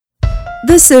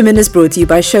This sermon is brought to you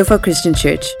by Shofar Christian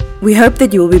Church. We hope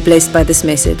that you will be blessed by this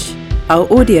message. Our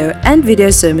audio and video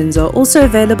sermons are also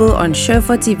available on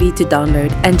Shofar TV to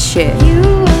download and share.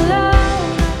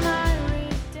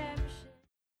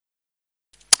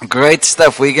 Great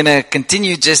stuff. We're going to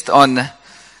continue just on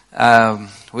where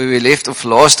we left off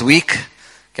last week.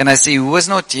 Can I see who was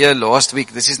not here last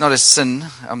week? This is not a sin.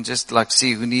 I'm just like,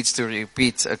 see who needs to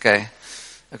repeat. Okay,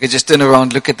 just turn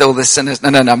around, look at all the sinners. No,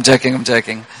 I'm joking.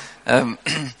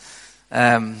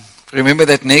 Remember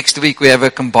that next week we have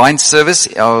a combined service,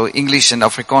 our English and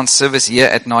Afrikaans service here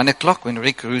at 9 o'clock when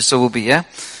Roux will be here.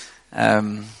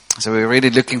 So we're really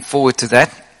looking forward to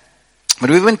that. But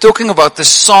we've been talking about the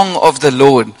song of the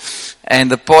Lord.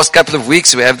 And the past couple of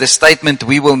weeks we have the statement,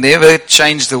 we will never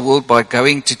change the world by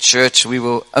going to church. We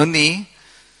will only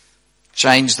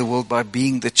change the world by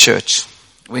being the church.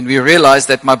 When we realize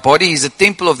that my body is a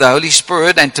temple of the Holy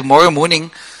Spirit, and tomorrow morning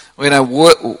when I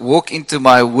walk into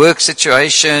my work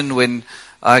situation, when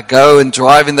I go and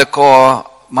drive in the car,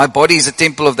 my body is a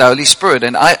temple of the Holy Spirit.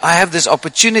 And I have this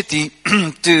opportunity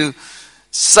to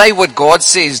say what God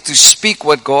says, to speak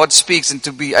what God speaks, and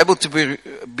to be able to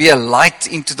be a light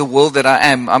into the world that I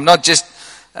am. I'm not just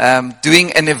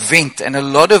doing an event, and a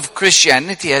lot of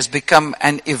Christianity has become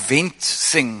an event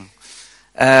thing.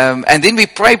 And then we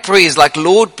pray prayers like,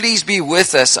 Lord, please be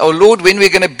with us. Oh Lord, when we're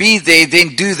going to be there,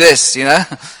 then do this,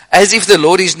 as if the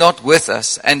Lord is not with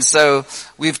us. And so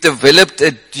we've developed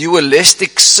a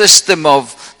dualistic system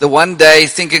of the one day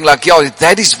thinking like,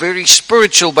 that is very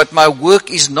spiritual, but my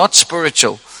work is not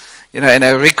spiritual. And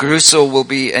Roux will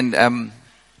be, and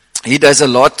he does a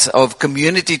lot of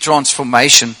community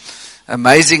transformation.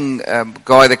 Amazing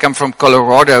guy. They come from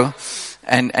Colorado.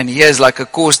 And he has like a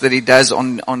course that he does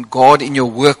on God in your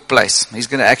workplace. He's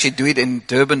going to actually do it in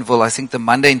Durbanville, I think the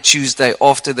Monday and Tuesday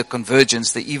after the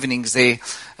convergence, the evenings there.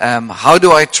 How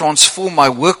do I transform my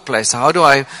workplace? How do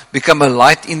I become a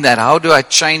light in that? How do I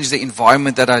change the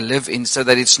environment that I live in so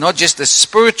that it's not just a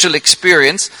spiritual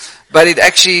experience, but it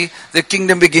actually, the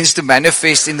kingdom begins to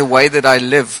manifest in the way that I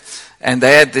live. And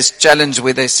they had this challenge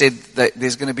where they said that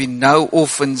there's going to be no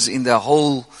orphans in the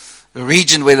whole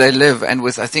region where they live, and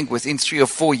I think within 3 or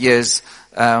 4 years,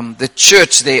 the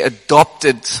church there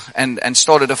adopted and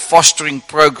started a fostering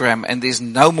program, and there's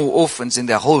no more orphans in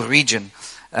their whole region,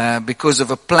 because of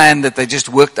a plan that they just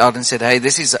worked out and said, hey,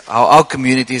 this is how our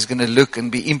community is going to look and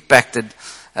be impacted,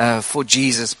 for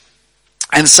Jesus.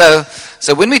 And so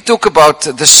when we talk about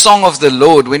the song of the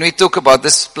Lord, when we talk about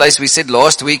this place, we said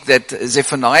last week that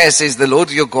Zephaniah says, the Lord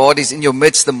your God is in your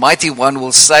midst, the mighty one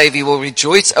will save, he will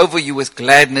rejoice over you with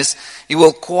gladness, he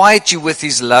will quiet you with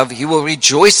his love, he will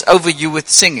rejoice over you with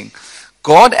singing.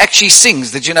 God actually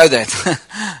sings, did you know that?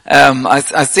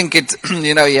 I think it,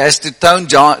 he has to tone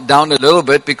down a little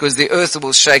bit because the earth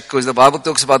will shake, because the Bible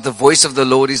talks about the voice of the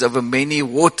Lord is over many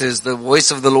waters, the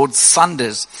voice of the Lord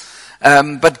thunders.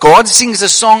 But God sings a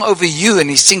song over you, and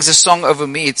he sings a song over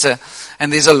me.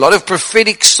 And there's a lot of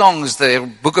prophetic songs. The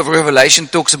book of Revelation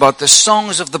talks about the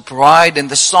songs of the bride and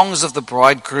the songs of the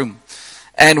bridegroom.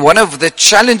 And one of the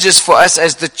challenges for us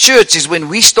as the church is when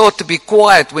we start to be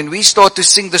quiet, when we start to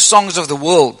sing the songs of the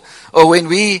world, or when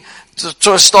we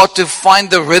start to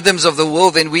find the rhythms of the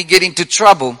world, then we get into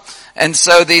trouble. And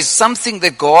so there's something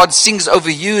that God sings over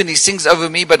you and he sings over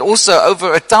me, but also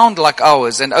over a town like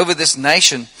ours and over this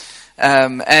nation.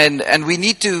 And we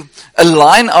need to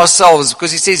align ourselves,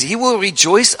 because he says he will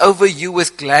rejoice over you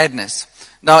with gladness.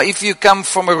 Now, if you come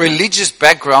from a religious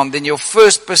background, then your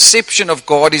first perception of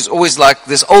God is always like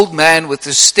this old man with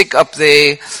a stick up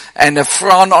there and a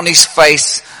frown on his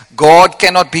face. God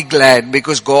cannot be glad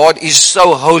because God is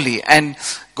so holy, and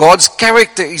God's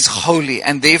character is holy,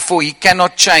 and therefore he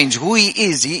cannot change who he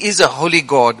is. He is a holy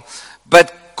God,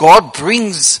 but God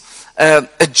brings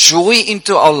a joy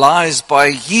into our lives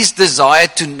by his desire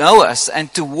to know us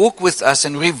and to walk with us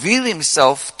and reveal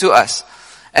himself to us.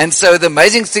 And so the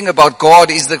amazing thing about God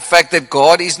is the fact that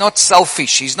God is not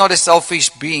selfish. He's not a selfish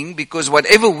being, because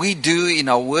whatever we do in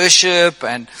our worship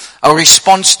and our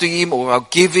response to him, or our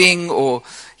giving, or,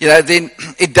 then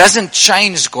it doesn't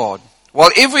change God. While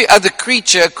every other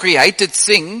creature, created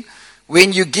thing,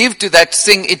 when you give to that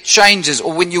thing, it changes.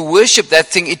 Or when you worship that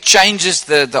thing, it changes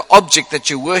the object that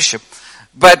you worship.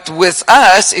 But with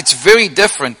us, it's very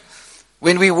different.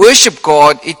 When we worship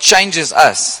God, it changes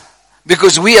us,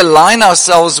 because we align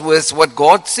ourselves with what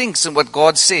God thinks and what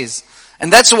God says.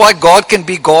 And that's why God can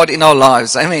be God in our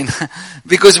lives.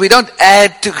 Because we don't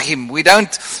add to him. We don't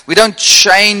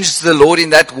change the Lord in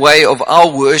that way of our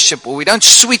worship, or we don't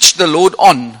switch the Lord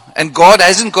on. And God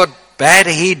hasn't got bad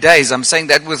hair days. I'm saying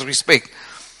that with respect.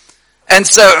 And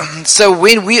so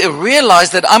when we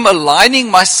realize that I'm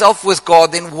aligning myself with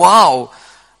God, then wow,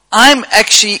 I'm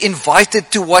actually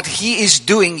invited to what He is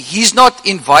doing. He's not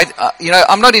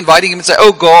I'm not inviting Him and say,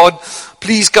 oh God,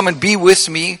 please come and be with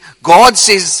me. God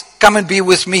says, come and be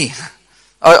with me.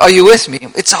 Are you with me?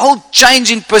 It's a whole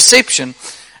change in perception.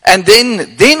 And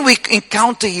then we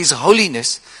encounter His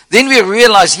holiness. Then we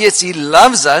realize, yes, He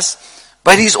loves us,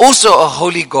 but He's also a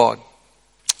holy God.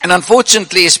 And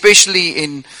unfortunately, especially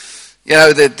in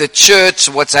the church,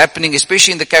 what's happening,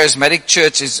 especially in the charismatic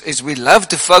church, is we love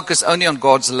to focus only on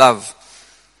God's love.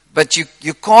 But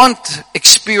you can't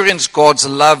experience God's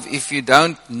love if you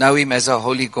don't know Him as a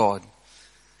holy God.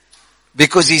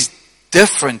 Because He's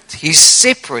different. He's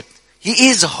separate. He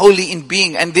is holy in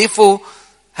being. And therefore,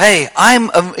 hey, I'm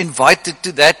invited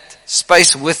to that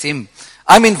space with Him.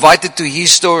 I'm invited to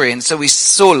His story. And so we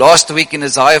saw last week in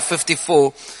Isaiah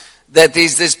 54 that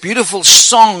there's this beautiful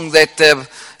song that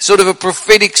sort of a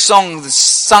prophetic song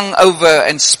sung over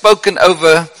and spoken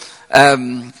over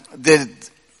the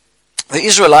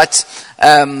Israelites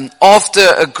after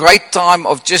a great time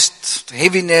of just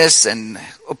heaviness and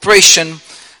oppression.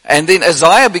 And then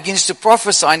Isaiah begins to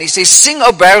prophesy and he says, sing,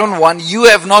 O barren one, you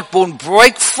have not borne.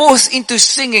 Break forth into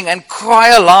singing and cry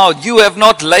aloud. You have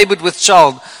not labored with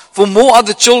child. For more are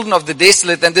the children of the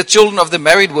desolate than the children of the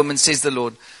married woman, says the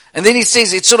Lord. And then he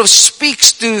says, it sort of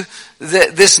speaks to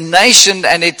this nation,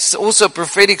 and it's also a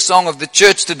prophetic song of the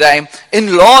church today.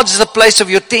 Enlarge the place of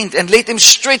your tent and let Him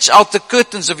stretch out the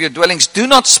curtains of your dwellings. Do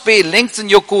not spare, lengthen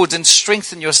your cords and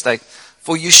strengthen your stake.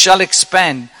 For you shall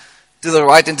expand to the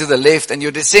right and to the left, and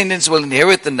your descendants will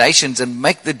inherit the nations and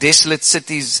make the desolate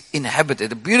cities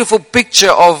inhabited. A beautiful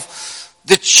picture of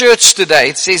the church today.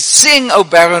 It says, sing, O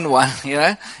barren one,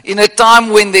 in a time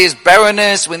when there's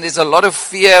barrenness, when there's a lot of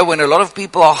fear, when a lot of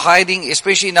people are hiding,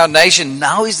 especially in our nation.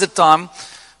 Now is the time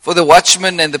for the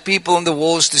watchmen and the people on the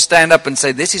walls to stand up and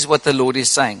say, this is what the Lord is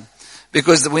saying.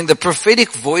 Because when the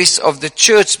prophetic voice of the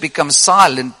church becomes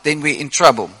silent, then we're in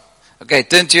trouble. Okay,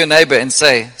 turn to your neighbor and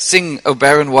say, sing, O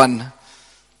barren one.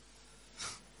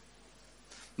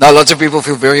 Now lots of people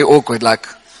feel very awkward, like,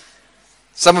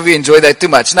 some of you enjoy that too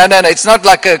much. No, it's not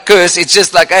like a curse. It's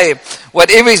just like, hey,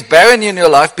 whatever is barren in your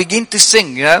life, begin to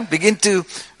sing, begin to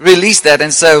release that.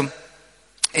 And so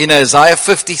in Isaiah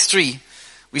 53,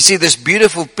 we see this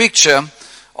beautiful picture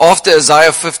after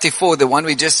Isaiah 54, the one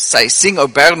we just say, sing, O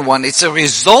barren one. It's a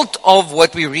result of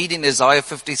what we read in Isaiah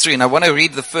 53. And I want to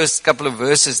read the first couple of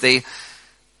verses there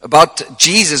about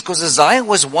Jesus, because Isaiah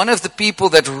was one of the people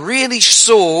that really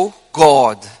saw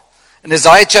God. In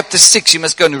Isaiah chapter 6, you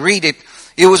must go and read it.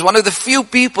 He was one of the few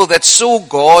people that saw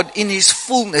God in His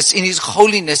fullness, in His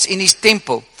holiness, in His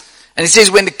temple. And it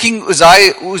says when the king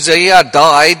Uzziah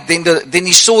died, then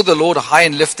he saw the Lord high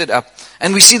and lifted up.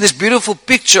 And we see this beautiful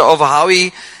picture of how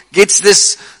he gets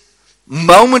this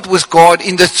moment with God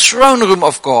in the throne room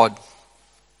of God.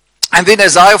 And then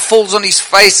Isaiah falls on his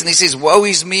face and he says, woe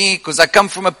is me, because I come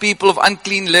from a people of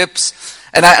unclean lips.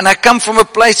 And I come from a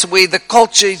place where the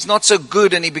culture is not so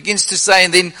good. And he begins to say,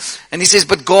 and he says,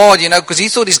 but God, because he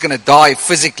thought he's going to die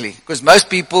physically. Because most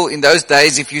people in those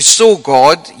days, if you saw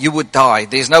God, you would die.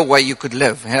 There's no way you could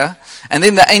live. Yeah? And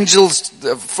then the angel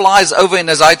flies over in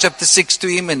Isaiah chapter 6 to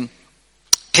him and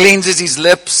cleanses his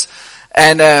lips.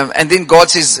 And then God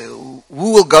says, who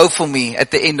will go for me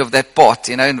at the end of that part?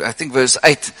 I think verse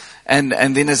 8. And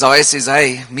then Isaiah says,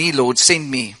 hey, me, Lord, send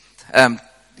me.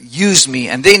 Use me.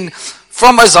 And then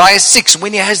from Isaiah 6,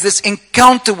 when he has this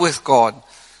encounter with God,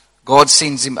 God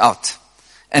sends him out.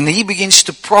 And he begins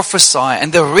to prophesy.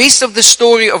 And the rest of the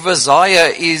story of Isaiah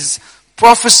is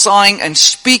prophesying and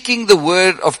speaking the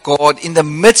word of God in the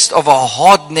midst of a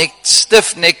hard-necked,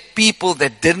 stiff-necked people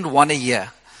that didn't want to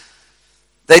hear.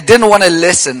 They didn't want to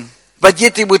listen. But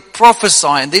yet he would prophesy.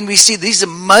 And then we see these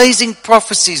amazing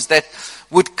prophecies that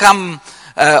would come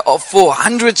for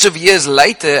hundreds of years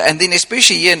later, and then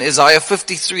especially here in Isaiah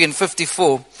 53 and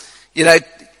 54,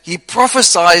 he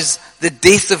prophesies the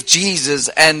death of Jesus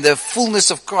and the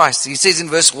fullness of Christ. He says in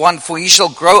verse 1, for he shall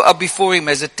grow up before him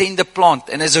as a tender plant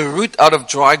and as a root out of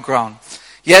dry ground.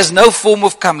 He has no form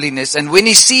of comeliness, and when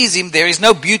he sees him, there is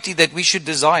no beauty that we should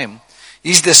desire him.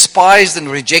 He is despised and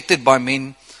rejected by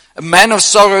men, a man of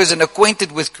sorrows and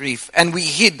acquainted with grief, and we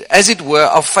hid, as it were,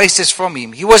 our faces from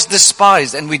him. He was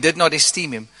despised, and we did not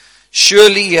esteem him.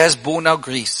 Surely he has borne our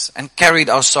griefs and carried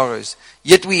our sorrows.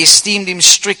 Yet we esteemed him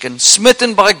stricken,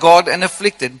 smitten by God and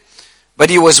afflicted. But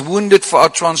he was wounded for our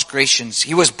transgressions.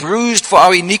 He was bruised for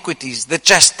our iniquities. The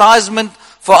chastisement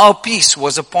for our peace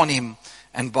was upon him,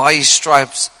 and by his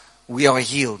stripes we are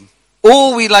healed.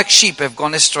 All we like sheep have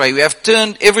gone astray. We have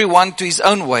turned every one to his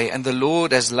own way, and the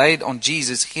Lord has laid on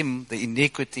Jesus, him, the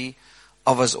iniquity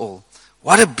of us all.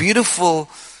 What a beautiful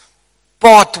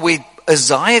part where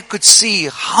Isaiah could see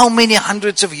how many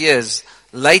hundreds of years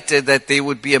later that there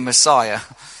would be a Messiah.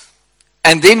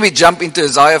 And then we jump into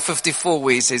Isaiah 54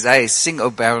 where he says, hey, sing, O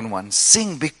barren one.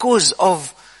 Sing because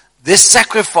of this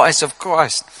sacrifice of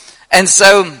Christ. And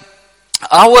so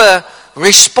our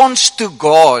response to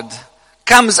God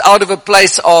comes out of a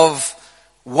place of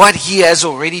what He has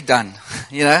already done.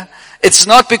 You know, it's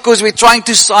not because we're trying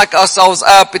to psych ourselves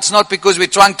up. It's not because we're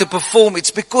trying to perform.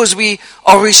 It's because we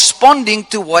are responding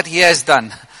to what He has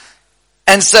done.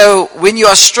 And so when you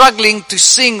are struggling to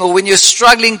sing, or when you're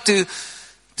struggling to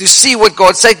see what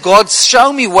God said, God,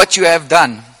 show me what you have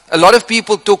done. A lot of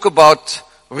people talk about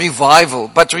revival,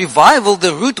 but revival,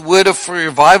 the root word of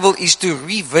revival is to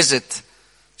revisit,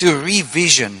 to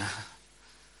revision.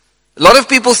 A lot of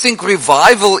people think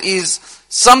revival is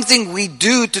something we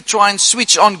do to try and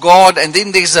switch on God, and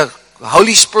then there's a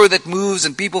Holy Spirit that moves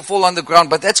and people fall on the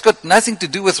ground, but that's got nothing to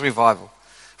do with revival.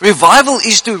 Revival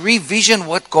is to revision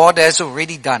what God has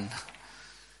already done.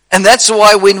 And that's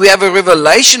why when we have a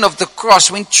revelation of the cross,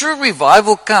 when true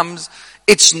revival comes,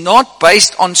 it's not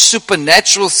based on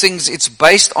supernatural things, it's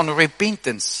based on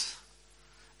repentance.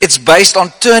 It's based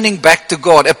on turning back to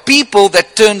God, a people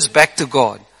that turns back to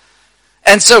God.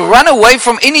 And so run away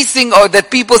from anything or that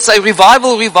people say,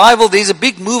 revival, revival, there's a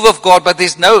big move of God, but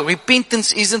there's no,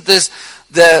 repentance isn't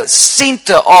the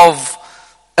center of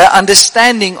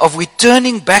understanding of we're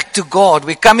turning back to God.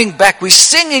 We're coming back. We're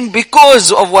singing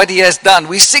because of what He has done.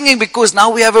 We're singing because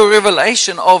now we have a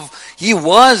revelation of He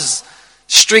was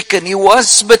stricken. He was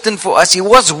smitten for us. He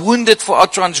was wounded for our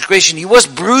transgression. He was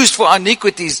bruised for our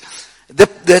iniquities.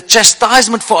 The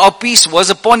chastisement for our peace was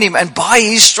upon Him, and by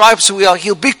His stripes we are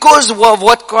healed. Because of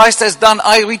what Christ has done,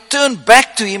 I return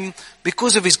back to Him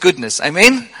because of His goodness.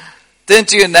 Amen? Turn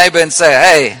to your neighbor and say,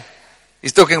 hey,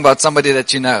 he's talking about somebody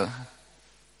that you know.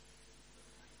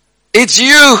 It's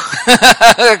you.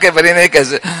 Okay, but in any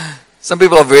case, some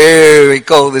people are very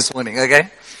cold this morning, okay?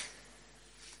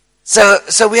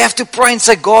 So we have to pray and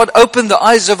say, God, open the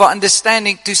eyes of our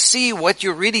understanding to see what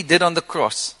you really did on the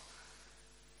cross.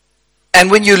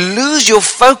 And when you lose your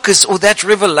focus or that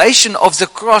revelation of the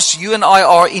cross, you and I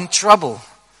are in trouble.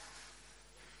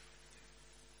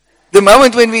 The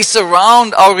moment when we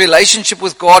surround our relationship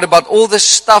with God about all the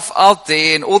stuff out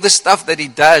there and all the stuff that He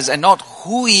does and not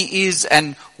who He is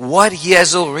and what He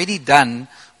has already done,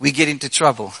 we get into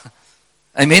trouble.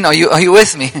 Amen? Are you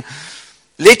with me?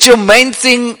 Let your main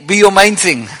thing be your main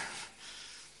thing.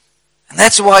 And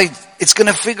that's why it's going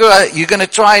to figure out, you're going to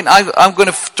try and I'm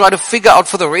going to try to figure out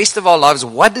for the rest of our lives,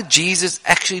 what did Jesus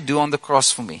actually do on the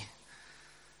cross for me?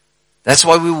 That's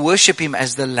why we worship Him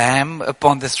as the Lamb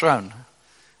upon the throne.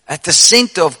 At the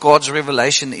center of God's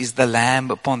revelation is the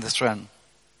Lamb upon the throne.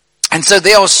 And so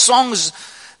there are songs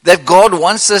that God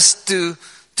wants us to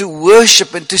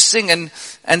worship and to sing.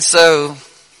 And so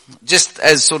just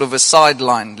as sort of a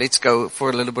sideline, let's go for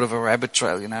a little bit of a rabbit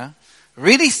trail, you know.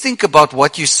 Really think about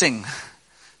what you sing.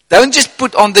 Don't just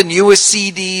put on the newest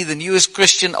CD, the newest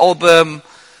Christian album,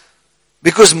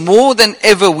 because more than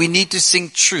ever we need to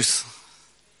sing truth.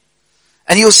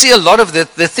 And you'll see a lot of the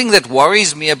thing that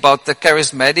worries me about the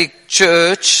charismatic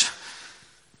church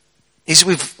is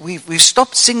we've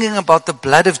stopped singing about the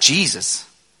blood of Jesus.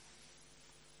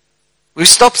 We've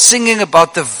stopped singing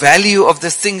about the value of the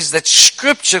things that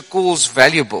Scripture calls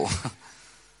valuable.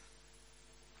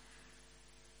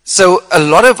 So a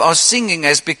lot of our singing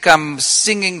has become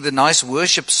singing the nice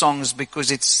worship songs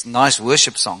because it's nice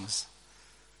worship songs.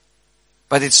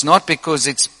 But it's not because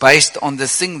it's based on the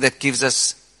thing that gives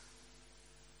us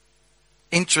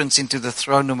entrance into the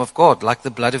throne room of God, like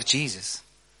the blood of Jesus.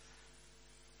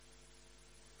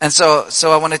 And so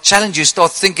I want to challenge you,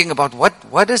 start thinking about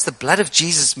what does the blood of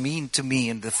Jesus mean to me,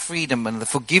 and the freedom and the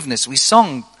forgiveness. We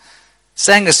sang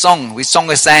a song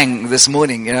this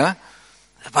morning, you know,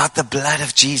 about the blood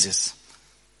of Jesus.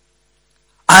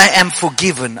 I am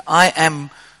forgiven. I am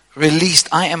released.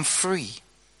 I am free.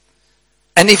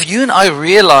 And if you and I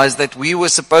realize that we were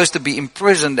supposed to be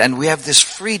imprisoned and we have this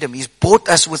freedom, He's bought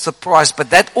us with a price,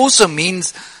 but that also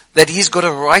means that He's got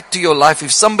a right to your life.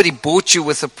 If somebody bought you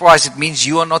with a price, it means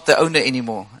you are not the owner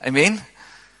anymore. Amen?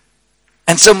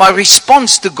 And so my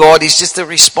response to God is just a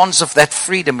response of that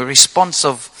freedom, a response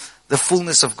of the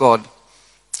fullness of God.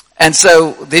 And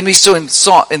so then we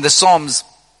saw in the Psalms,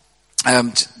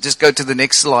 just go to the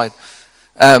next slide,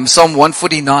 Psalm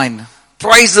 149.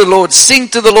 Praise the Lord, sing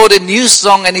to the Lord a new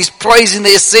song, and His praise in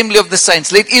the assembly of the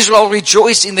saints. Let Israel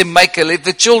rejoice in their Maker. Let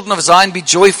the children of Zion be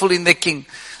joyful in their King.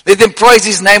 Let them praise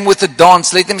His name with a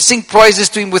dance. Let them sing praises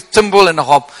to Him with timbrel and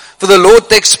harp. For the Lord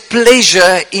takes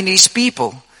pleasure in His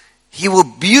people. He will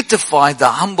beautify the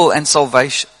humble and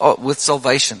with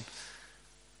salvation.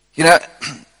 You know,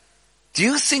 do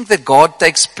you think that God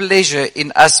takes pleasure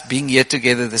in us being here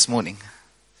together this morning?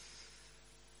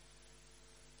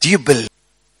 Do you believe?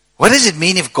 What does it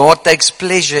mean if God takes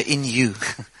pleasure in you?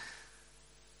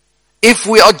 If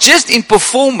we are just in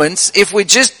performance, if we're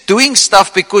just doing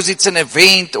stuff because it's an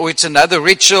event or it's another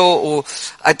ritual, or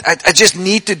I just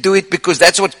need to do it because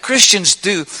that's what Christians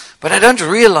do, but I don't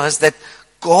realize that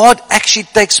God actually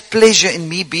takes pleasure in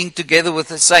me being together with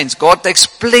the saints. God takes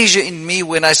pleasure in me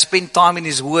when I spend time in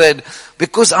His Word,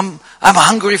 because I'm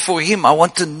hungry for Him. I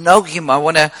want to know Him. I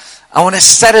want to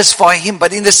satisfy Him.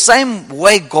 But in the same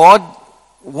way, God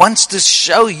wants to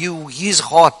show you His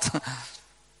heart.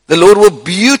 The Lord will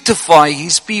beautify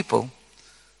His people.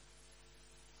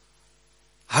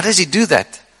 How does He do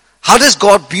that? How does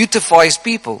God beautify His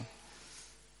people?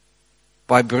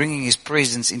 By bringing His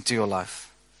presence into your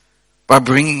life. By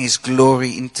bringing His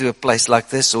glory into a place like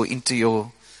this, or into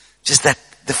your, just that,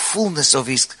 the fullness of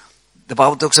His, the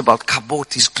Bible talks about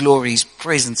kabot, His glory, His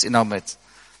presence in our midst.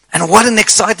 And what an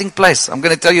exciting place. I'm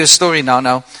going to tell you a story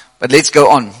now, but let's go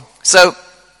on. So,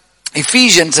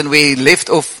 Ephesians, and we left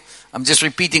off, I'm just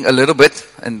repeating a little bit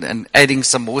and adding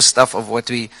some more stuff of what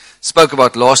we spoke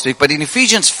about last week. But in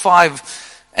Ephesians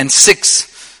 5 and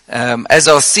 6, as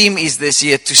our theme is this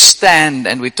year, to stand,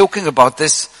 and we're talking about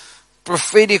this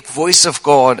prophetic voice of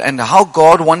God and how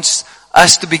God wants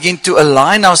us to begin to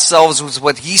align ourselves with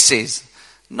what He says.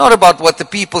 Not about what the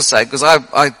people say, because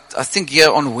I think here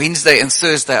on Wednesday and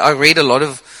Thursday, I read a lot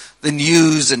of the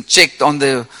news and checked on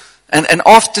the, and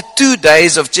after 2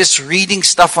 days of just reading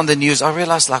stuff on the news, I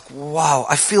realized, like, wow,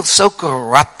 I feel so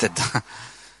corrupted.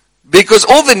 Because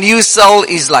all the news cell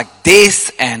is like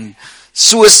death and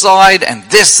suicide and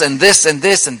this and this and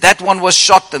this, and that one was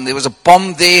shot and there was a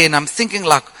bomb there, and I'm thinking,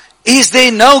 like, is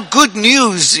there no good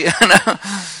news? You know?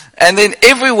 And then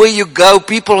everywhere you go,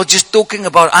 people are just talking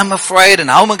about, I'm afraid, and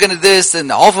how am I going to do this, and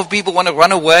half of people want to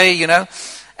run away, you know.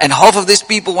 And half of these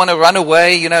people want to run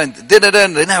away, you know, and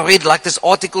then I read like this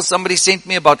article somebody sent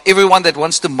me about everyone that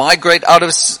wants to migrate out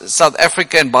of South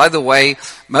Africa. And by the way,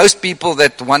 most people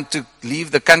that want to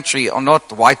leave the country are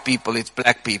not white people, it's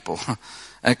black people.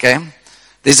 Okay?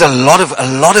 There's a lot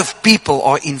of people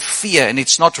are in fear, and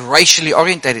it's not racially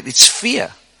orientated, it's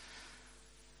fear.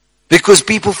 Because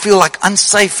people feel like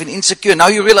unsafe and insecure. Now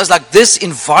you realize, like, this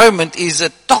environment is a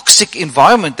toxic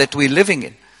environment that we're living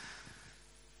in.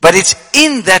 But it's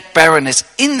in that barrenness,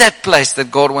 in that place,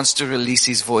 that God wants to release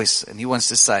His voice, and He wants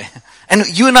to say.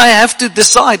 And you and I have to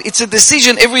decide. It's a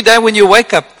decision every day when you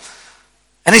wake up.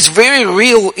 And it's very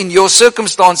real in your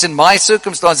circumstance, in my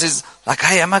circumstances. Like,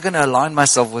 hey, am I going to align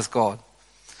myself with God?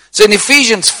 So in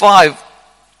Ephesians 5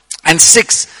 and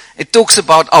 6, it talks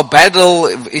about our battle.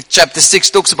 Chapter 6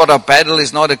 talks about our battle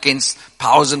is not against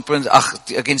powers and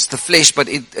against the flesh, but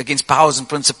against powers and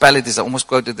principalities. I almost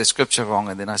quoted the scripture wrong,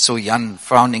 and then I saw Jan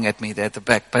frowning at me there at the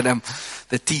back. But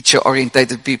the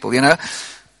teacher-orientated people, you know.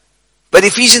 But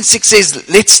Ephesians 6 says,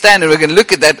 let's stand, and we're going to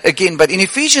look at that again. But in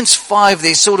Ephesians 5,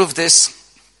 there's sort of this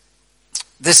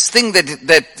thing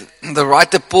that the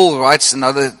writer Paul writes.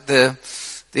 Now,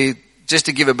 just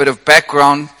to give a bit of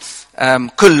background,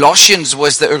 Colossians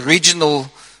was the original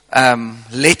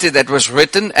letter that was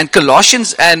written, and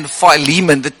Colossians and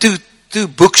Philemon, the two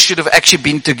books should have actually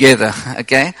been together.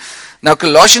 Okay, now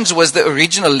Colossians was the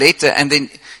original letter, and then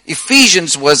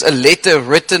Ephesians was a letter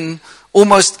written.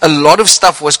 Almost a lot of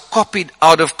stuff was copied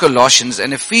out of Colossians,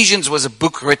 and Ephesians was a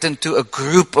book written to a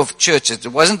group of churches.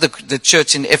 It wasn't the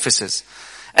church in Ephesus.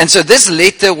 And so this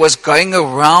letter was going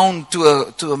around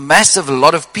to a massive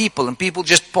lot of people, and people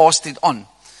just passed it on.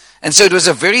 And so it was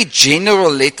a very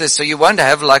general letter, so you won't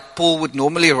have, like Paul would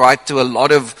normally write, to a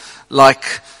lot of like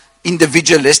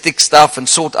individualistic stuff and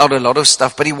sort out a lot of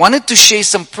stuff, but he wanted to share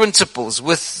some principles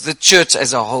with the church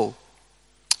as a whole.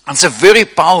 And it's a very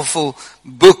powerful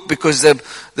book, because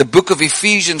the book of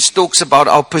Ephesians talks about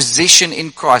our position in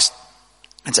Christ.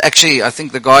 It's actually, I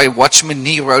think the guy Watchman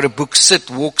Nee wrote a book, Sit,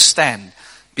 Walk, Stand.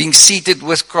 Being seated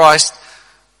with Christ,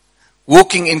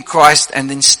 walking in Christ, and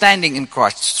then standing in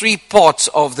Christ. It's 3 parts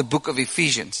of the book of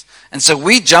Ephesians. And so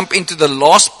we jump into the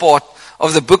last part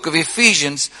of the book of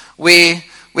Ephesians, where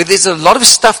there's a lot of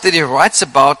stuff that he writes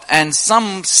about, and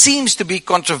some seems to be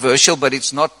controversial, but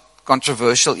it's not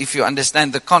controversial if you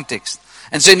understand the context.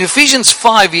 And so in Ephesians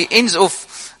 5, he ends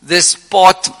off this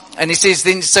part, and he says,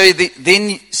 then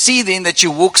see that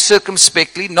you walk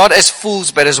circumspectly, not as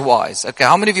fools, but as wise. Okay,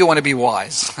 how many of you want to be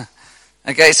wise?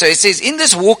 Okay, so it says, in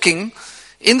this walking,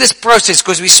 in this process,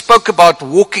 because we spoke about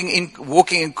walking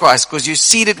in Christ, because you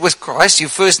seated with Christ, you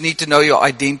first need to know your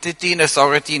identity and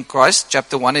authority in Christ,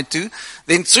 chapter 1 and 2.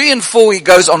 Then 3 and 4, he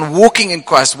goes on walking in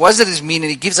Christ. What does this mean?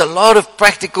 And he gives a lot of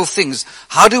practical things.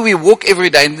 How do we walk every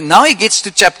day? And now he gets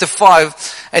to chapter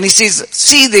 5, and he says,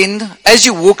 see then, as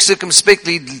you walk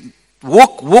circumspectly,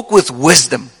 walk with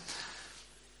wisdom.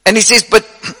 And he says, but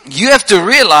you have to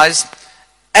realize,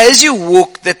 as you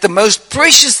walk, that the most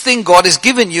precious thing God has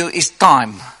given you is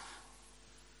time.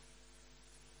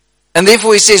 And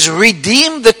therefore he says,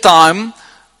 redeem the time,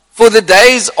 for the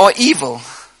days are evil.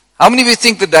 How many of you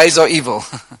think the days are evil?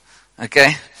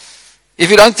 Okay.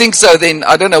 If you don't think so, then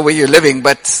I don't know where you're living,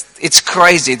 but it's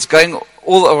crazy. It's going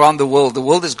all around the world. The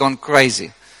world has gone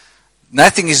crazy.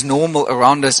 Nothing is normal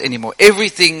around us anymore.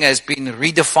 Everything has been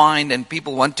redefined, and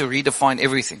people want to redefine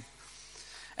everything.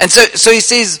 And so he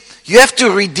says, you have to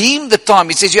redeem the time.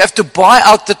 He says you have to buy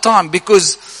out the time,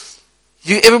 because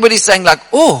everybody's saying like,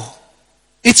 oh,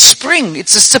 it's spring.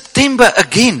 It's a September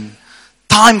again.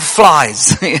 Time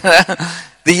flies.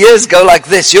 The years go like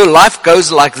this. Your life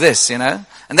goes like this, And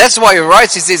that's why he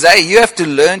writes, he says, hey, you have to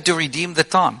learn to redeem the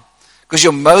time. Because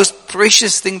your most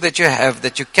precious thing that you have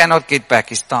that you cannot get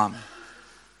back is time.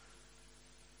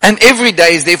 And every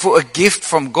day is therefore a gift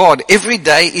from God. Every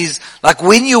day is like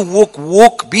when you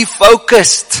walk, be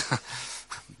focused.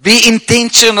 Be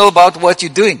intentional about what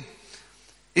you're doing.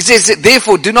 He says,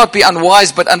 therefore, do not be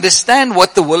unwise, but understand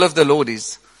what the will of the Lord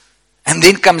is. And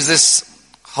then comes this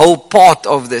whole part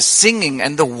of the singing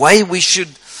and the way we should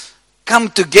come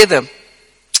together.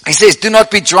 He says, do not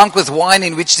be drunk with wine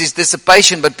in which there's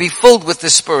dissipation, but be filled with the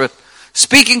Spirit,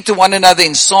 speaking to one another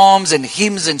in psalms and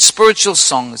hymns and spiritual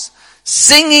songs,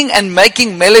 singing and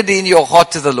making melody in your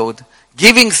heart to the Lord,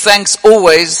 giving thanks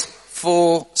always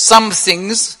for some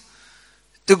things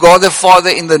to God the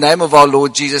Father in the name of our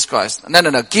Lord Jesus Christ.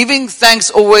 No. Giving thanks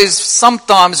always,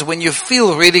 sometimes when you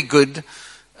feel really good,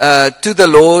 to the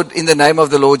Lord in the name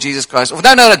of the Lord Jesus Christ.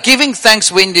 No. Giving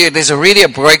thanks when there's really a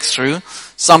breakthrough,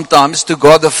 sometimes to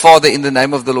God the Father in the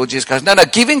name of the Lord Jesus Christ. No.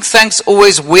 Giving thanks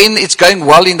always when it's going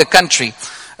well in the country.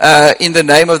 In the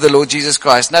name of the Lord Jesus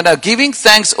Christ. No, giving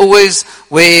thanks always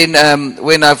when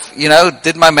I've,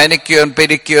 did my manicure and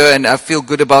pedicure and I feel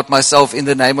good about myself in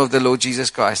the name of the Lord Jesus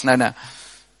Christ. No.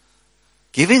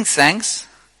 Giving thanks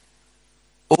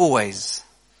always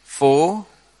for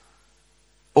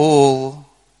all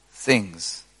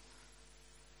things.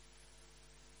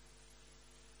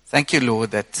 Thank you,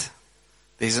 Lord, that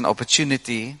there's an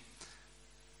opportunity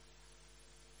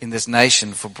in this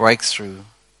nation for breakthrough.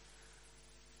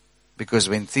 Because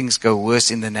when things go worse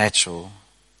in the natural,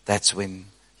 that's when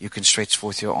you can stretch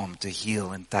forth your arm to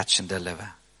heal and touch and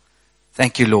deliver.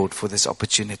 Thank you, Lord, for this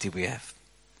opportunity we have.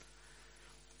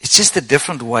 It's just a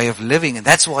different way of living. And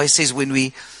that's why he says when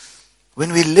we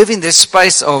live in this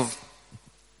space of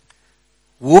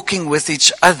walking with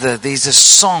each other, there's a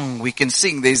song we can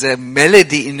sing. There's a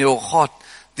melody in your heart.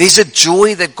 There's a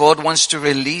joy that God wants to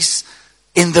release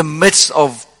in the midst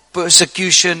of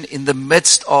persecution, in the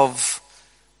midst of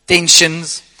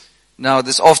tensions. Now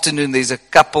this afternoon there's a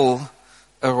couple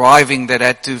arriving that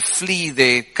had to flee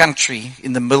their country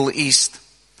in the Middle East.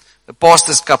 The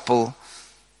pastor's couple,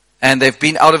 and they've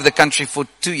been out of the country for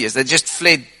 2 years. They just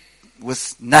fled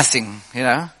with nothing,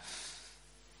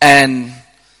 And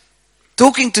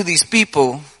talking to these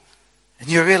people, and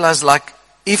you realize like,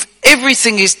 if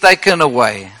everything is taken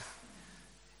away,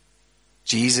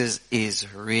 Jesus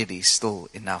is really still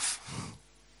enough.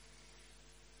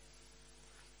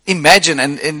 Imagine,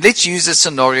 and let's use a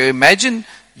scenario. Imagine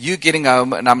you getting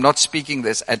home, and I'm not speaking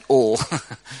this at all,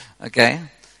 okay?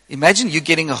 Imagine you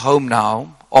getting home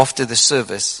now after the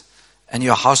service, and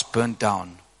your house burnt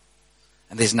down,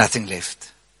 and there's nothing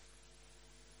left.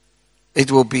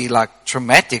 It will be like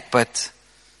traumatic, but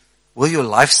will your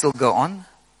life still go on?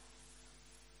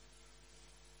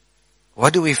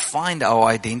 What do we find our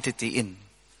identity in?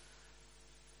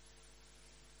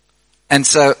 And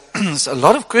so a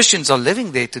lot of Christians are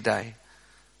living there today,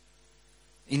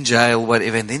 in jail,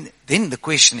 whatever. And then the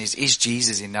question is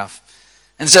Jesus enough?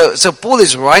 And so Paul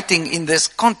is writing in this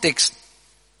context,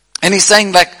 and he's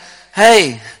saying like,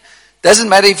 hey, doesn't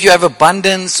matter if you have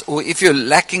abundance or if you're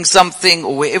lacking something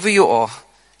or wherever you are,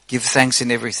 give thanks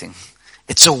in everything.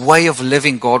 It's a way of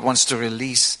living God wants to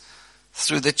release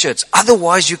through the church.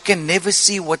 Otherwise, you can never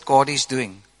see what God is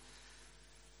doing.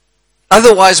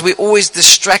 Otherwise, we're always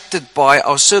distracted by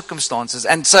our circumstances.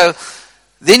 And so,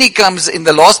 then he comes in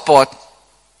the last part,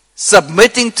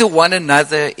 submitting to one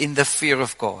another in the fear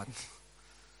of God.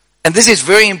 And this is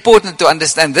very important to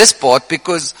understand this part,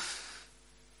 because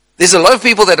There's a lot of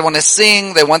people that want to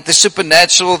sing, they want the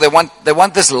supernatural, they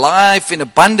want this life in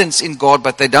abundance in God,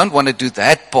 but they don't want to do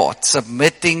that part,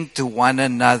 submitting to one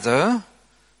another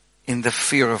in the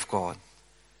fear of God.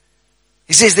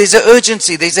 He says there's an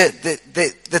urgency,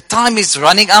 the time is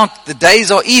running out, the days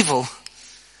are evil.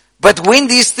 But when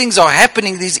these things are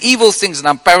happening, these evil things, and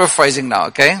I'm paraphrasing now,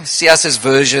 okay? Sias'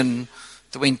 version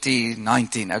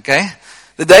 2019, okay?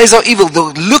 The days are evil.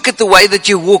 Look at the way that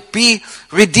you walk.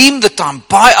 Redeem the time.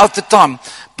 Buy out the time.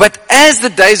 But as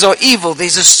the days are evil,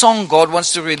 there's a song God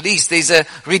wants to release. There's a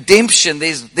redemption.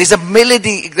 There's a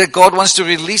melody that God wants to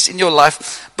release in your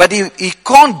life. But He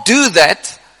can't do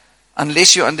that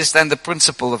unless you understand the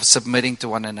principle of submitting to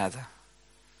one another.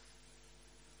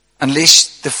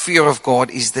 Unless the fear of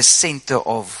God is the center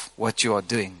of what you are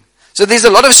doing. So there's a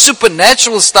lot of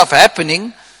supernatural stuff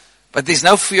happening, but there's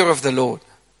no fear of the Lord.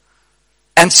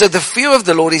 And so the fear of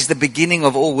the Lord is the beginning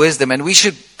of all wisdom. And we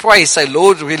should pray, say,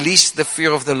 Lord, release the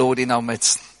fear of the Lord in our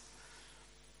midst.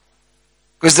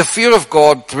 Because the fear of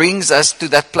God brings us to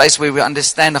that place where we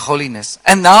understand holiness.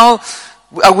 And now,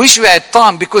 I wish we had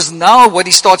time, because now what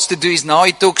He starts to do is now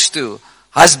He talks to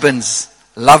husbands.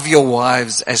 Love your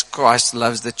wives as Christ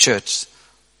loves the church.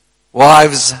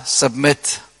 Wives,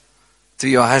 submit to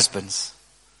your husbands.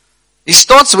 He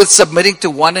starts with submitting to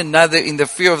one another in the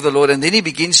fear of the Lord, and then He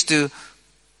begins to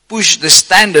push the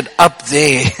standard up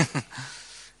there.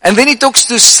 And then He talks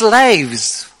to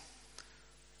slaves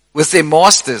with their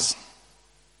masters.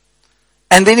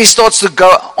 And then He starts to go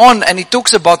on and He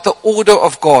talks about the order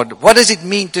of God. What does it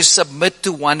mean to submit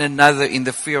to one another in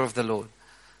the fear of the Lord?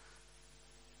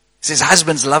 He says,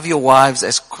 husbands, love your wives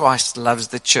as Christ loves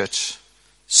the church.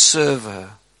 Serve her.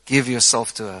 Give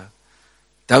yourself to her.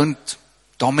 Don't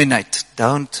dominate.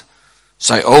 Don't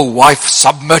say, oh, wife,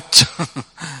 submit.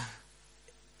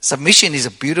 Submission is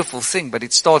a beautiful thing, but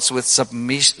it starts with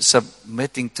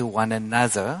submitting to one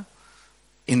another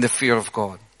in the fear of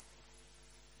God.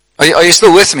 Are you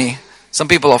still with me? Some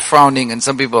people are frowning and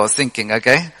some people are thinking,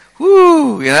 okay?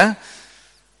 Woo, you know?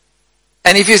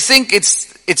 And if you think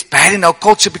it's bad in our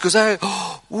culture because,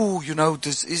 you know,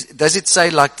 does it say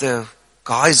like the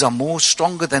guys are more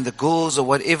stronger than the girls or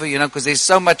whatever, you know, because there's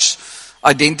so much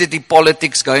identity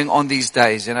politics going on these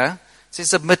days, you know. It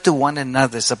says submit to one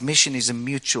another. Submission is a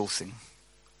mutual thing.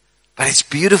 But it's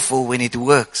beautiful when it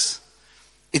works.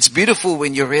 It's beautiful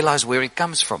when you realize where it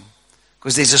comes from.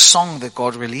 Because there's a song that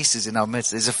God releases in our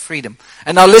midst. There's a freedom.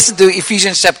 And now listen to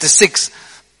Ephesians chapter 6.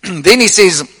 Then He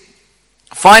says,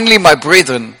 finally, my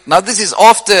brethren. Now this is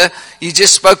after He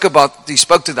spoke to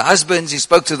the husbands, He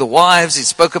spoke to the wives, He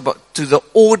spoke to the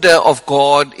order of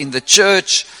God in the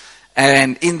church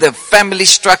and in the family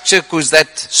structure, because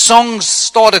that song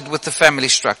started with the family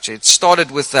structure. It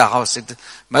started with the house.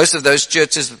 Most of those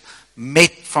churches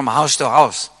met from house to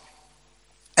house.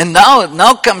 And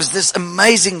now comes this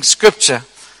amazing scripture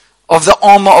of the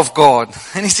armor of God.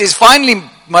 And He says, finally,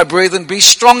 my brethren, be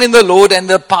strong in the Lord and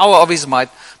the power of His might.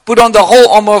 Put on the whole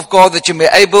armor of God that you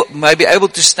may be able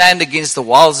to stand against the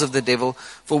wiles of the devil.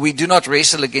 For we do not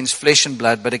wrestle against flesh and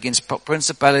blood, but against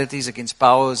principalities, against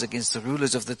powers, against the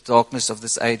rulers of the darkness of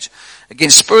this age,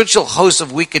 against spiritual hosts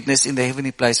of wickedness in the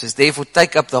heavenly places. Therefore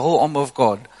take up the whole armor of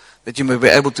God, that you may be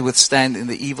able to withstand in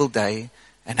the evil day,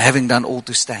 and having done all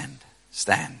to stand.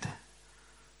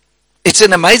 It's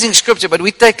an amazing scripture, but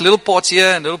we take little parts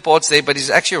here and little parts there, but He's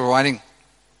actually writing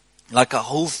like a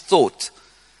whole thought.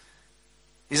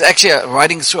 He's actually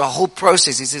writing through a whole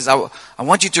process. He says, I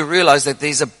want you to realize that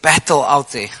there's a battle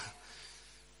out there.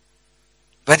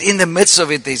 But in the midst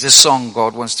of it, there's a song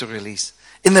God wants to release.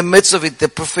 In the midst of it, the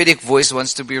prophetic voice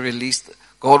wants to be released.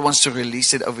 God wants to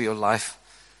release it over your life.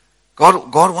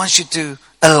 God wants you to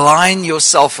align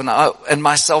yourself and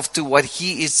myself to what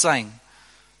He is saying.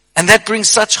 And that brings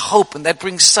such hope, and that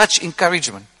brings such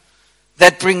encouragement.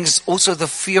 That brings also the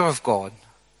fear of God.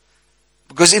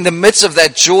 Because in the midst of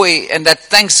that joy and that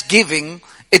thanksgiving,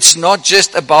 it's not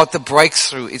just about the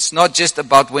breakthrough. It's not just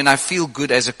about when I feel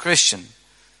good as a Christian.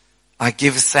 I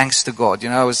give thanks to God. You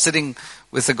know, I was sitting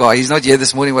with a guy. He's not here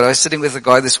this morning, but I was sitting with a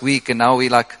guy this week, and now we're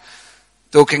like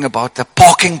talking about the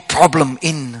parking problem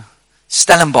in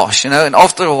Stellenbosch, you know. And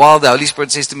after a while, the Holy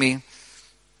Spirit says to me,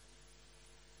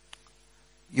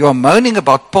 you are moaning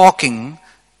about parking,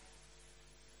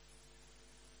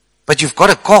 but you've got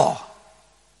a car.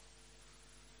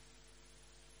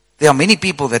 There are many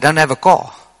people that don't have a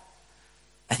car.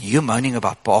 And you're moaning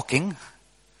about parking.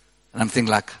 And I'm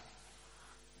thinking like,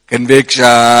 conviction.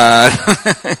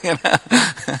 You know?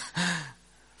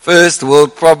 First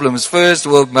world problems, first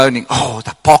world moaning. Oh,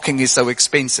 the parking is so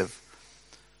expensive.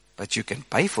 But you can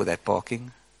pay for that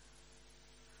parking.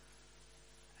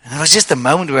 And it was just a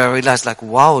moment where I realized, like,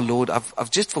 wow, Lord,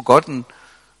 I've just forgotten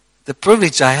the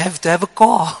privilege I have to have a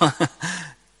car.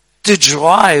 To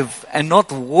drive and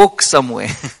not walk somewhere.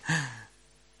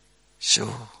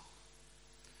 Sure.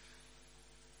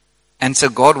 And so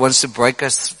God wants to break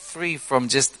us free from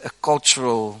just a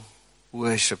cultural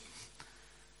worship.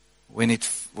 When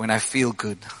I feel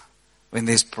good, when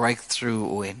there's breakthrough,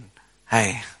 or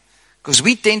because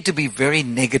we tend to be very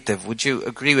negative. Would you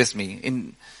agree with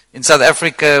me? In South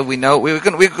Africa, we know we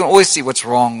can always see what's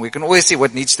wrong. We can always see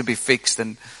what needs to be fixed.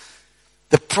 And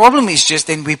the problem is just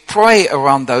then we pray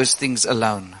around those things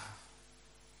alone.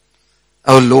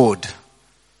 Oh Lord,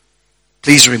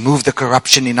 please remove the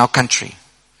corruption in our country.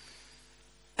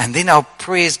 And then our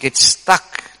prayers get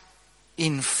stuck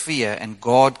in fear, and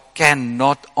God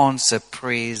cannot answer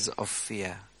prayers of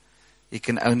fear. He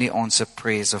can only answer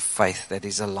prayers of faith that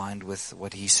is aligned with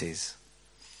what He says.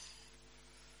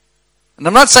 And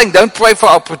I'm not saying don't pray for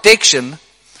our protection,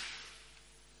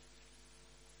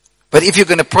 but if you're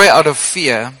going to pray out of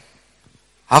fear,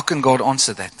 how can God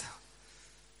answer that?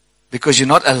 Because you're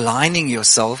not aligning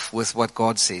yourself with what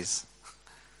God says.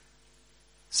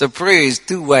 So prayer is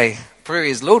two-way. Prayer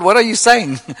is, Lord, what are you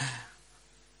saying?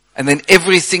 And then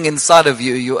everything inside of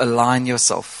you, you align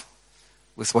yourself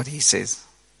with what He says.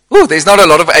 Oh, there's not a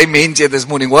lot of amens here this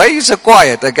morning. Why are you so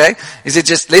quiet, okay? Is it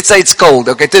just, let's say it's cold,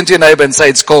 okay? Turn to your neighbor and say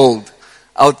it's cold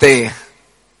out there.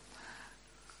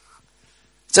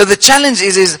 So the challenge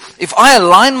is if I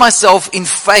align myself in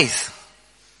faith,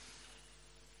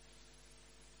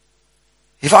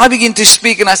 if I begin to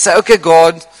speak and I say, okay,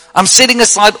 God, I'm setting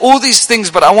aside all these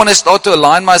things, but I want to start to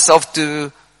align myself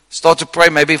to start to pray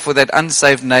maybe for that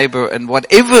unsaved neighbor, and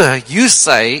whatever you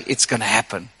say, it's going to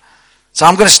happen. So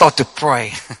I'm going to start to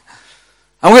pray.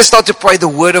 I'm going to start to pray the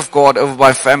word of God over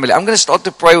my family. I'm going to start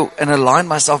to pray and align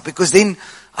myself, because then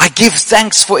I give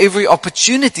thanks for every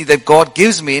opportunity that God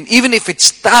gives me. And even if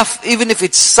it's tough, even if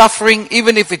it's suffering,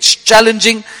 even if it's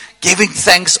challenging, giving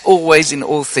thanks always in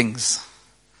all things.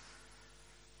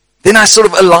 Then I sort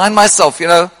of align myself,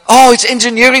 Oh, it's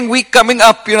engineering week coming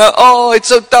up, Oh, it's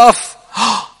so tough.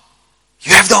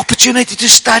 You have the opportunity to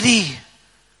study.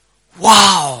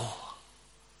 Wow.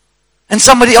 And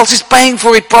somebody else is paying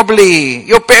for it probably.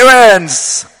 Your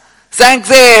parents. Thank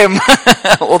them.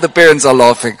 All the parents are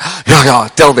laughing. Yeah,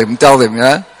 tell them,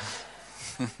 yeah.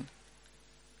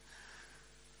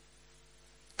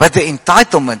 But the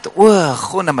entitlement,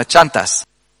 gona machantas.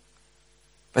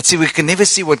 But see, we can never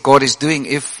see what God is doing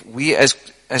if we as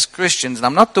Christians, and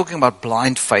I'm not talking about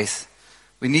blind faith.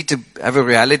 We need to have a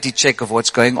reality check of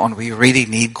what's going on. We really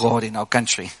need God in our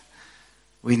country.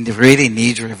 We really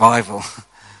need revival.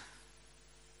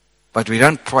 But we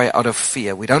don't pray out of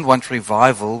fear. We don't want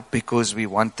revival because we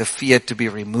want the fear to be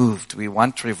removed. We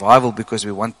want revival because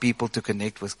we want people to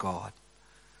connect with God.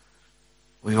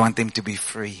 We want them to be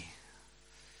free.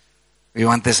 We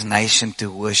want this nation to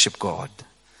worship God.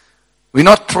 We're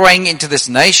not praying into this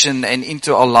nation and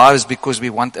into our lives because we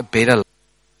want a better life.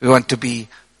 We want to be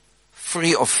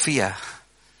free of fear.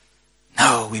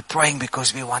 No, we're praying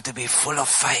because we want to be full of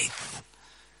faith.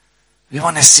 We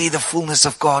want to see the fullness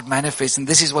of God manifest. And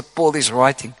this is what Paul is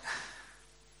writing.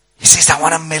 He says, I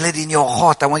want a melody in your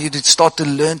heart. I want you to start to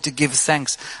learn to give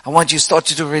thanks. I want you to start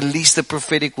to release the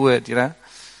prophetic word,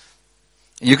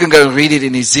 You can go and read it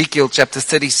in Ezekiel chapter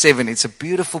 37. It's a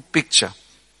beautiful picture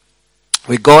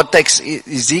where God takes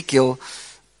Ezekiel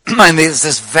and there's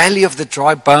this valley of the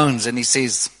dry bones, and He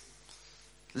says,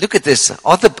 look at this.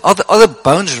 Are the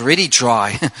bones really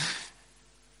dry?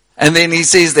 And then He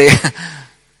says there,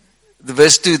 the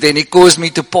verse 2, then He caused me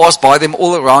to pass by them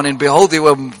all around, and behold, there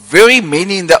were very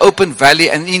many in the open valley,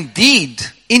 and indeed,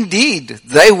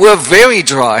 they were very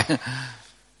dry.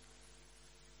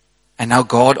 And now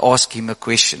God asked him a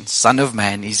question, Son of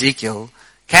man, Ezekiel,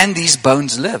 can these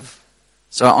bones live?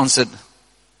 So I answered,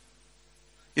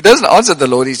 He doesn't answer the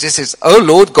Lord, He just says, oh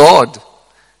Lord God,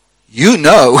 you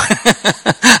know.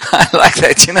 I like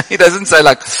that, He doesn't say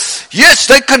like, yes,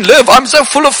 they can live. I'm so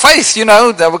full of faith,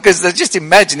 because just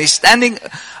imagine, He's standing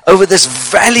over this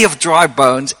valley of dry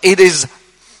bones. He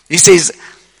says,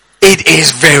 it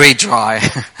is very dry.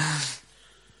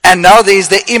 And now there's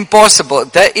the impossible.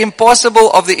 The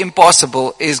impossible of the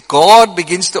impossible is God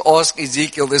begins to ask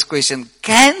Ezekiel this question,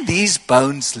 can these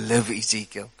bones live,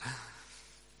 Ezekiel?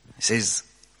 He says,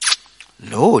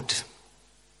 Lord,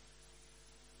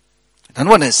 I don't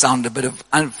want to sound a bit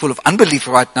full of unbelief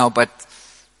right now, but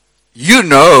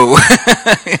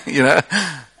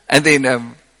And then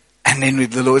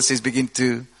the Lord says, begin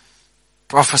to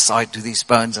prophesy to these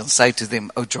bones and say to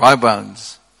them, O dry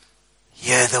bones,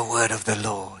 hear the word of the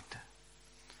Lord.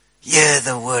 Hear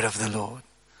the word of the Lord.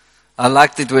 I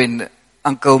liked it when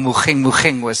Uncle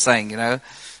Mukheng was saying,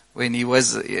 when he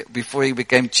was, before he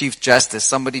became Chief Justice,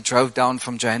 somebody drove down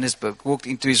from Johannesburg, walked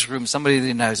into his room, somebody that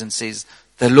he knows, and says,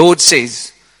 the Lord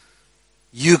says,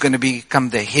 you're going to become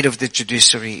the head of the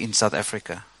judiciary in South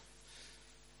Africa.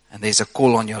 And there's a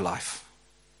call on your life.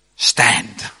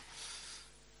 Stand.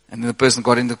 And then the person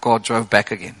got in the car, drove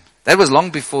back again. That was long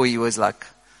before he was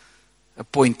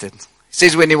appointed. He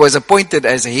says when he was appointed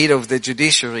as head of the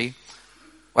judiciary,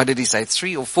 what did he say?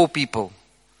 3 or 4 people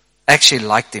actually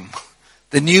liked him.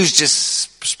 The news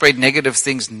just spread negative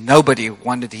things. Nobody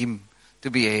wanted him to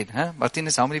be head. Huh?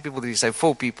 Martinez, how many people did he say?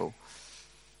 4 people.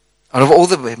 Out of all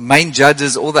the main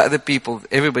judges, all the other people,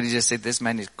 everybody just said, this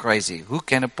man is crazy. Who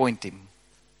can appoint him?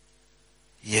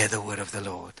 Hear the word of the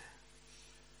Lord.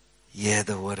 Hear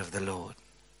the word of the Lord.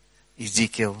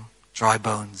 Ezekiel, dry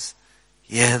bones,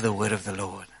 hear the word of the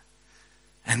Lord.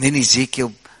 And then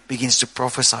Ezekiel begins to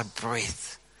prophesy breath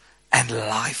and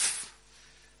life.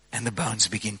 And the bones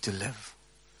begin to live.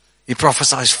 He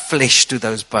prophesies flesh to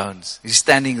those bones. He's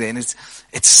standing there, and it's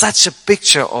such a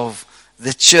picture of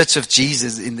the church of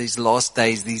Jesus in these last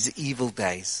days, these evil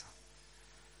days.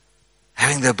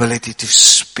 Having the ability to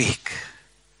speak.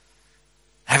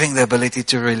 Having the ability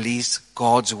to release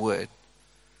God's word.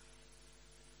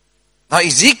 Now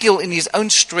Ezekiel in his own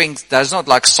strength does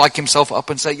not psych himself up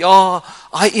and say,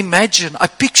 I imagine, I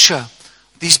picture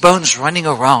these bones running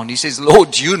around. He says,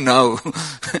 Lord, you know.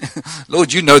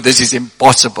 Lord, you know this is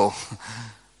impossible.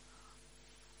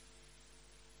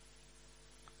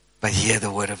 But hear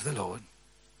the word of the Lord.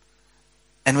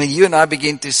 And when you and I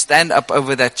begin to stand up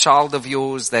over that child of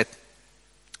yours that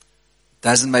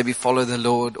doesn't maybe follow the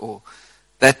Lord, or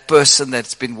that person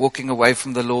that's been walking away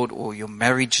from the Lord, or your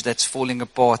marriage that's falling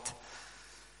apart,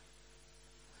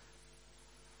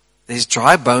 there's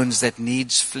dry bones that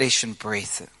needs flesh and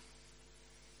breath.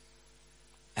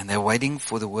 And they're waiting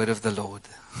for the word of the Lord.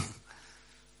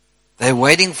 They're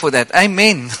waiting for that.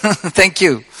 Amen. Thank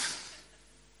you.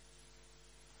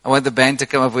 I want the band to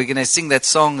come up. We're going to sing that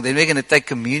song. Then we're going to take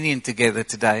communion together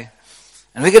today.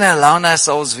 And we're going to align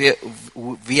ourselves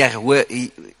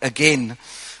again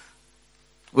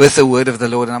with the word of the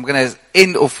Lord. And I'm going to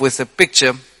end off with a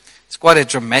picture. It's quite a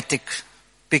dramatic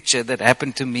picture that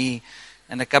happened to me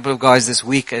and a couple of guys this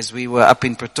week as we were up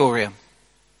in Pretoria.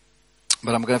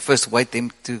 But I'm going to first wait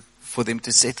for them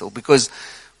to settle. Because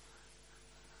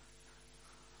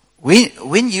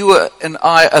when you and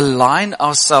I align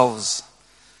ourselves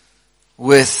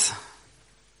with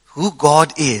who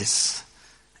God is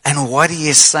and what He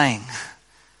is saying,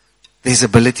 there's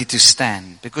ability to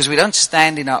stand. Because we don't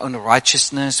stand in our own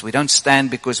righteousness. We don't stand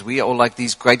because we are like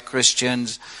these great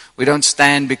Christians. We don't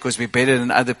stand because we're better than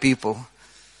other people.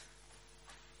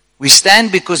 We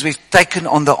stand because we've taken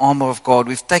on the armor of God.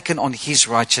 We've taken on His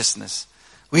righteousness.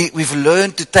 We've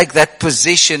learned to take that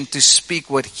position to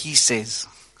speak what He says.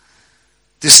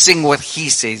 To sing what He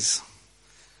says.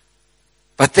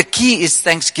 But the key is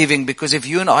thanksgiving, because if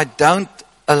you and I don't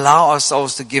allow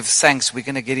ourselves to give thanks, we're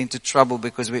going to get into trouble,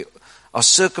 because our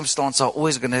circumstances are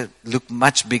always going to look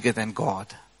much bigger than God.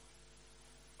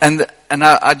 And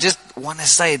I just want to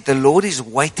say, the Lord is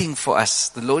waiting for us.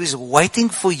 The Lord is waiting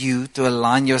for you to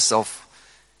align yourself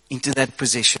into that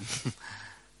position.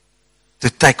 To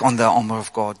take on the armor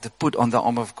of God, to put on the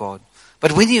armor of God.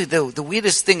 But when the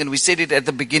weirdest thing, and we said it at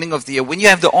the beginning of the year, when you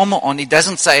have the armor on, He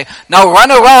doesn't say, now run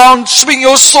around, swing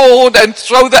your sword and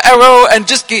throw the arrow and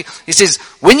just He says,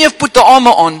 when you've put the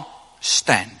armor on,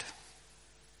 stand.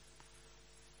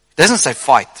 He doesn't say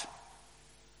fight.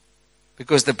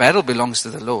 Because the battle belongs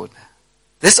to the Lord.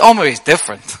 This armor is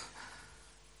different.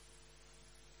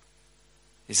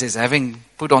 He says, having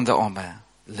put on the armor,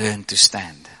 learn to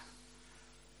stand.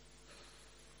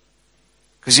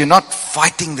 Because you're not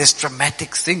fighting this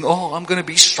dramatic thing. Oh, I'm going to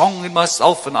be strong in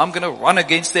myself and I'm going to run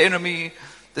against the enemy,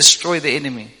 destroy the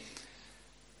enemy.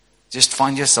 Just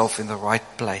find yourself in the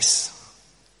right place,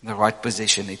 in the right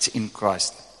position. It's in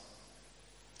Christ.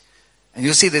 And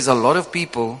you'll see there's a lot of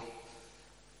people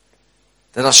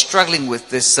that are struggling with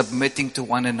this submitting to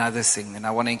one another thing. And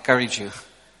I want to encourage you.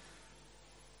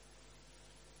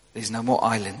 There's no more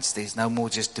islands. There's no more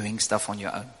just doing stuff on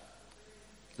your own.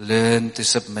 Learn to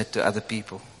submit to other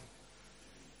people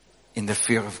in the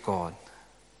fear of God.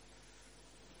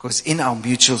 Because in our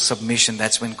mutual submission,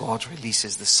 that's when God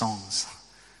releases the songs.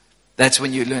 That's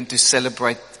when you learn to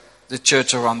celebrate the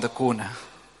church around the corner.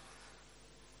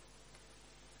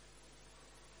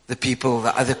 The people,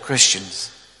 the other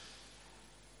Christians.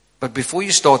 But before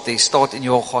you start there, start in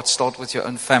your heart, start with your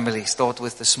own family, start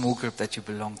with the small group that you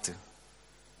belong to.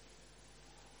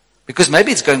 Because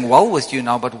maybe it's going well with you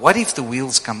now, but what if the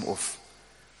wheels come off?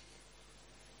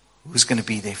 who's going to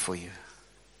be there for you?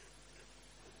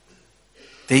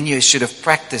 Then you should have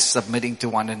practiced submitting to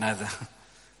one another.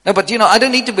 No, but I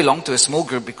don't need to belong to a small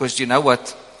group because you know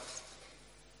what?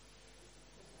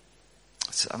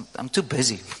 I'm too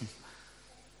busy.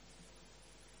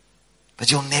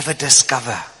 But you'll never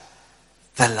discover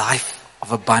the life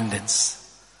of abundance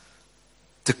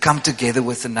to come together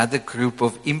with another group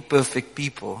of imperfect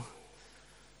people.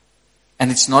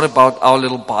 And it's not about our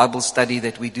little Bible study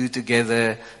that we do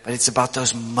together, but it's about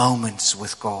those moments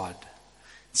with God.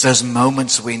 It's those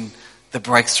moments when the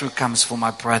breakthrough comes for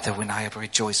my brother, when I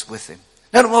rejoice with him.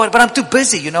 No, but I'm too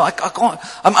busy, I can't.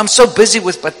 I'm so busy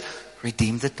but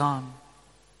redeem the time.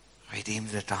 Redeem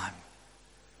the time.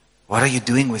 What are you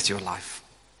doing with your life?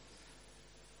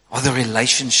 Are the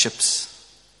relationships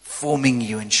forming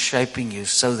you and shaping you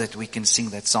so that we can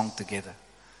sing that song together?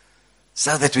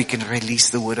 So that we can release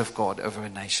the word of God over a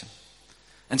nation.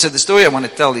 And so the story I want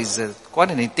to tell is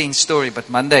quite an intense story, but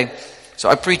Monday, so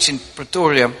I preached in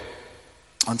Pretoria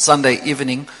on Sunday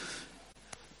evening,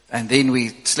 and then we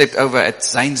slept over at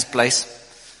Zane's place.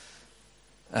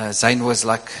 Zane was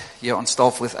here on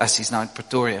staff with us. He's now in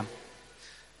Pretoria.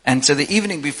 And so the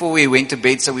evening before we went to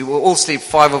bed, so we were all asleep,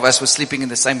 5 of us were sleeping in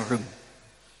the same room.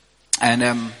 And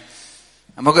I'm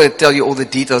not going to tell you all the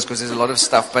details because there's a lot of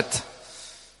stuff, but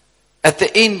at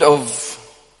the end of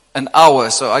an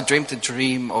hour, so I dreamt a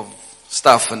dream of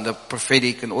stuff and the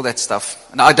prophetic and all that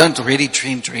stuff. And I don't really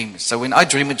dream dreams. So when I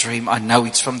dream a dream, I know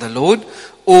it's from the Lord,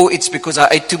 or it's because I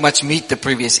ate too much meat the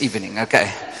previous evening,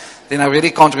 okay? Then I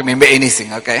really can't remember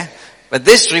anything, okay? But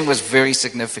this dream was very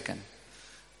significant.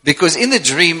 Because in the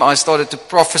dream, I started to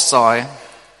prophesy,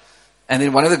 and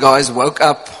then one of the guys woke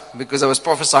up because I was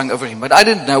prophesying over him. But I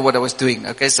didn't know what I was doing,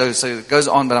 okay? So it goes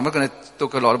on, but I'm not going to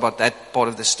talk a lot about that part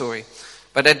of the story.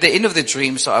 But at the end of the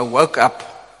dream, so I woke up,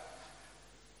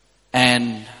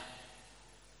 and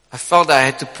I felt I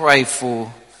had to pray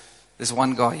for this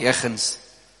one guy, Jechens,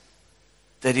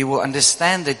 that he will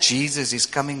understand that Jesus is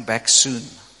coming back soon.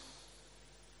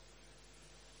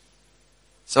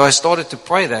 So I started to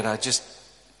pray that. I just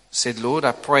said, Lord,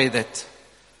 I pray that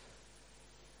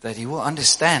he will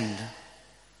understand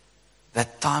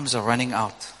that times are running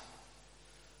out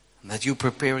and that you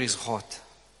prepare his heart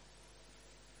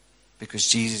because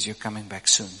Jesus, you're coming back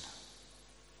soon.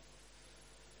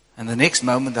 And the next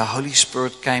moment, the Holy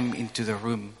Spirit came into the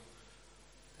room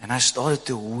and I started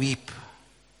to weep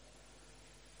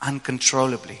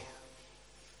uncontrollably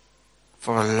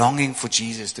for a longing for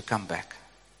Jesus to come back.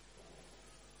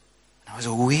 I was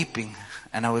weeping.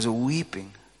 And I was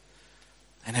weeping.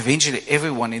 And eventually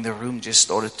everyone in the room just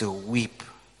started to weep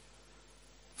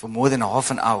for more than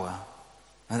half an hour.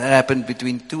 And that happened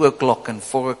between 2 o'clock and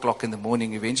 4 o'clock in the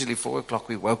morning. Eventually 4 o'clock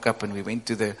we woke up and we went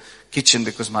to the kitchen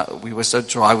because we were so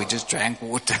dry we just drank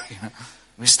water.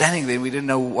 We were standing there, we didn't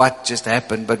know what just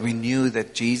happened, but we knew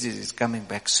that Jesus is coming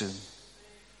back soon.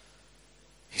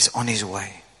 He's on his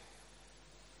way.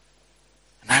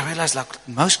 And I realized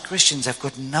most Christians have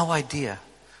got no idea.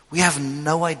 We have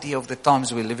no idea of the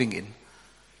times we're living in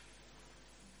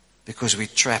because we're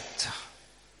trapped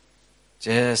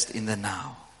just in the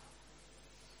now.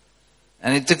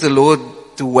 And it took the Lord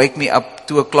to wake me up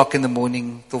 2 o'clock in the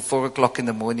morning till 4 o'clock in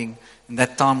the morning, in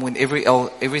that time when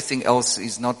everything else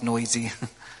is not noisy.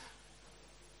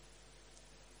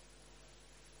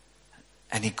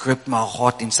 And he gripped my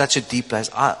heart in such a deep place.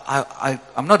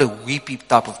 I'm not a weepy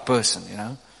type of person,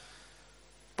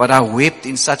 but I wept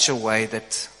in such a way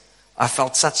that I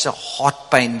felt such a heart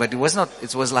pain, but it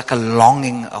was like a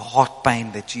longing, a heart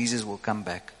pain that Jesus will come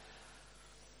back.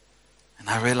 And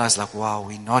I realized wow,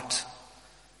 we're not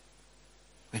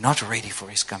ready for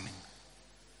his coming.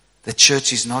 The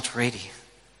church is not ready.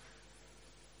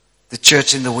 The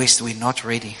church in the West, we're not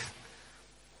ready.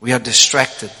 We are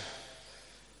distracted.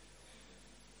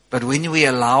 But when we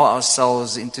allow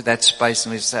ourselves into that space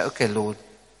and we say, okay, Lord,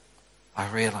 I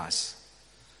realize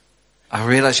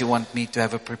you want me to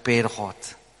have a prepared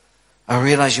heart. I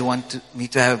realize you want me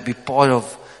to be part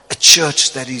of a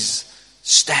church that is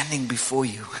standing before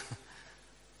you.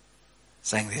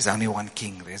 Saying there's only one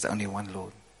King, there's only one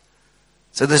Lord.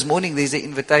 So this morning there's an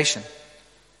invitation.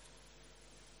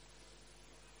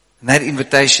 And that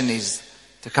invitation is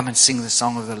to come and sing the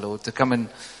song of the Lord. To come and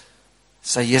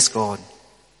say, yes, God,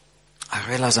 I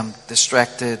realize I'm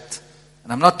distracted.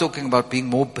 And I'm not talking about being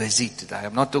more busy today.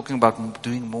 I'm not talking about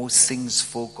doing more things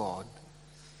for God.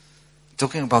 I'm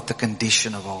talking about the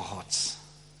condition of our hearts.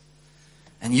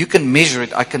 And you can measure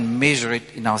it. I can measure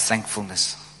it in our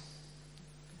thankfulness.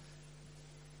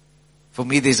 For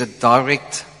me, there's a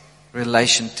direct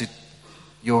relation to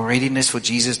your readiness for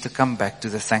Jesus to come back, to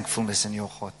the thankfulness in your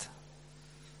heart.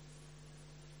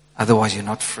 Otherwise, you're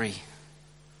not free.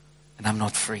 And I'm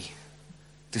not free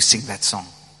to sing that song.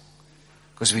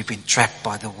 Because we've been trapped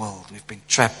by the world. We've been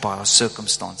trapped by our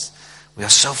circumstance. We are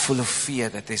so full of fear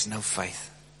that there's no faith.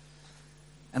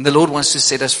 And the Lord wants to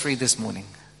set us free this morning.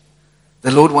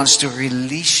 The Lord wants to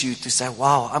release you to say,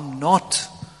 wow, I'm not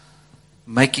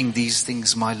making these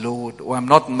things my Lord. Or I'm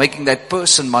not making that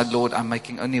person my Lord. I'm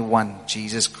making only one,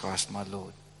 Jesus Christ, my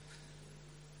Lord.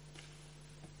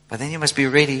 But then you must be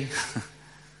ready.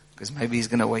 Because maybe He's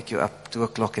going to wake you up 2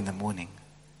 o'clock in the morning.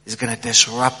 He's going to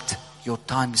disrupt your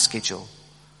time schedule.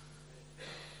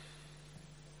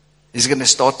 He's going to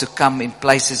start to come in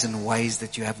places and ways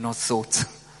that you have not thought.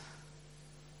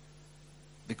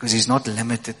 Because He's not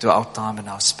limited to our time and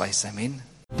our space. Amen.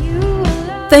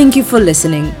 Thank you for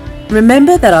listening.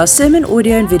 Remember that our sermon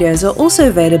audio and videos are also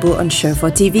available on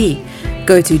Shofar TV.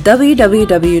 Go to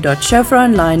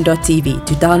www.shofaronline.tv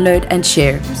to download and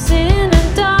share.